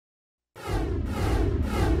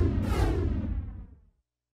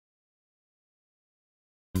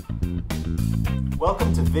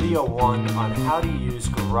Welcome to video 1 on how to use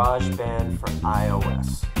GarageBand for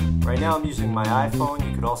iOS. Right now I'm using my iPhone,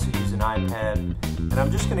 you could also use an iPad, and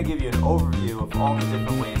I'm just going to give you an overview of all the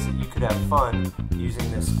different ways that you could have fun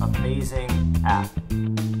using this amazing app.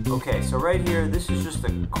 Okay, so right here, this is just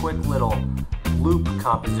a quick little loop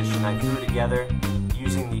composition I threw together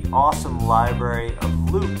using the awesome library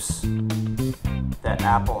of loops that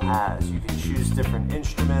Apple has. You can choose different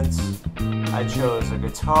instruments. I chose a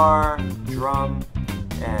guitar, drum,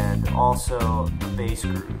 and also a bass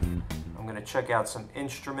groove. I'm going to check out some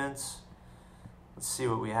instruments. Let's see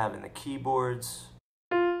what we have in the keyboards.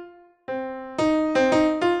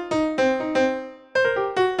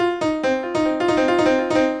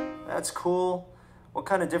 That's cool. What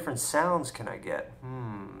kind of different sounds can I get?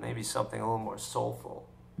 Maybe something a little more soulful.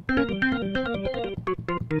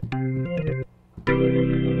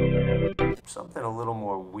 Something a little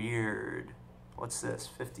more weird. What's this?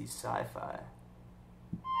 50s sci-fi.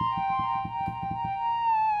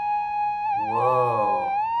 Whoa.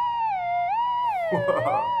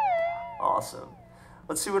 Whoa. Awesome.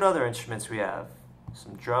 Let's see what other instruments we have.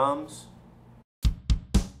 Some drums.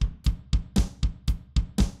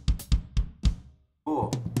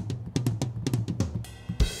 Cool.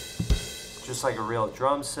 Just like a real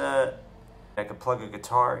drum set. I could plug a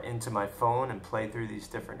guitar into my phone and play through these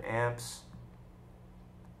different amps.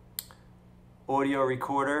 Audio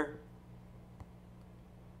recorder.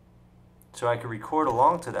 So I could record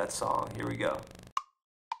along to that song. Here we go.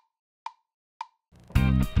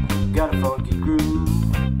 Got a funky groove.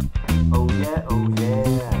 Oh yeah, oh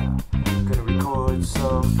yeah. Gonna record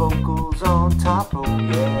some vocals on top, oh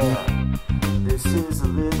yeah. This is a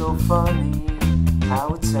little funny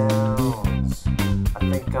how it sounds. I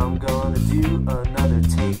think I'm gonna do another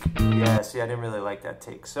take. Yeah, see, I didn't really like that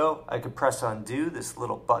take. So I could press undo, this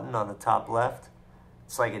little button on the top left.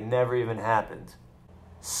 It's like it never even happened.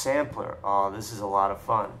 Sampler, oh, this is a lot of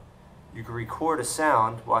fun. You can record a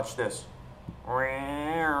sound, watch this.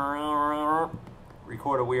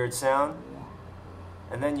 Record a weird sound,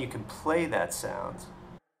 and then you can play that sound.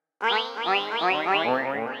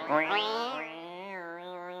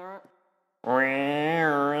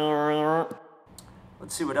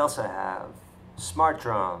 Let's see what else I have. Smart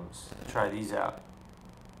drums. Try these out.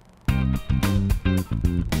 Add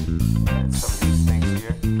some of these things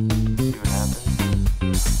here. See what happens.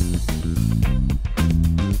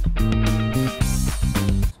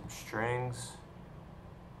 Some strings.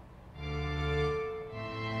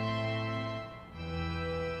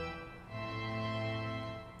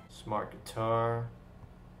 Smart guitar.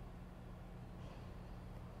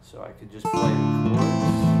 So I could just play the chords.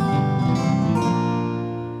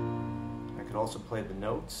 I could also play the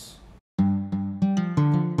notes.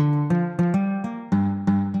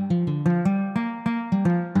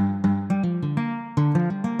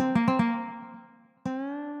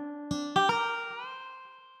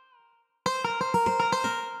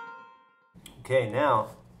 Okay, now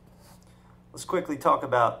let's quickly talk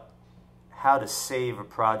about how to save a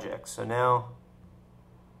project. So now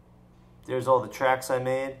there's all the tracks I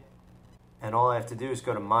made, and all I have to do is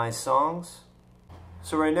go to My Songs.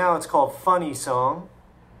 So right now it's called Funny Song.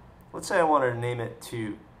 Let's say I wanted to name it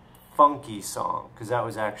to Funky Song, because that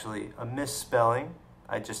was actually a misspelling.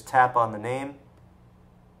 I just tap on the name.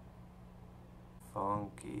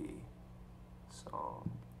 Funky Song.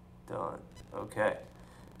 Done. Okay.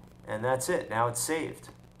 And that's it. Now it's saved.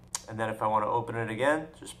 And then if I want to open it again,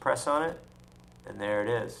 just press on it, and there it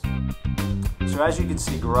is. So as you can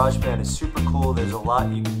see, GarageBand is super cool. There's a lot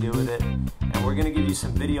you can do with it. And we're going to give you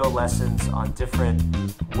some video lessons on different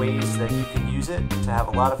ways that you can use it to have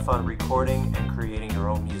a lot of fun recording and creating your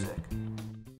own music.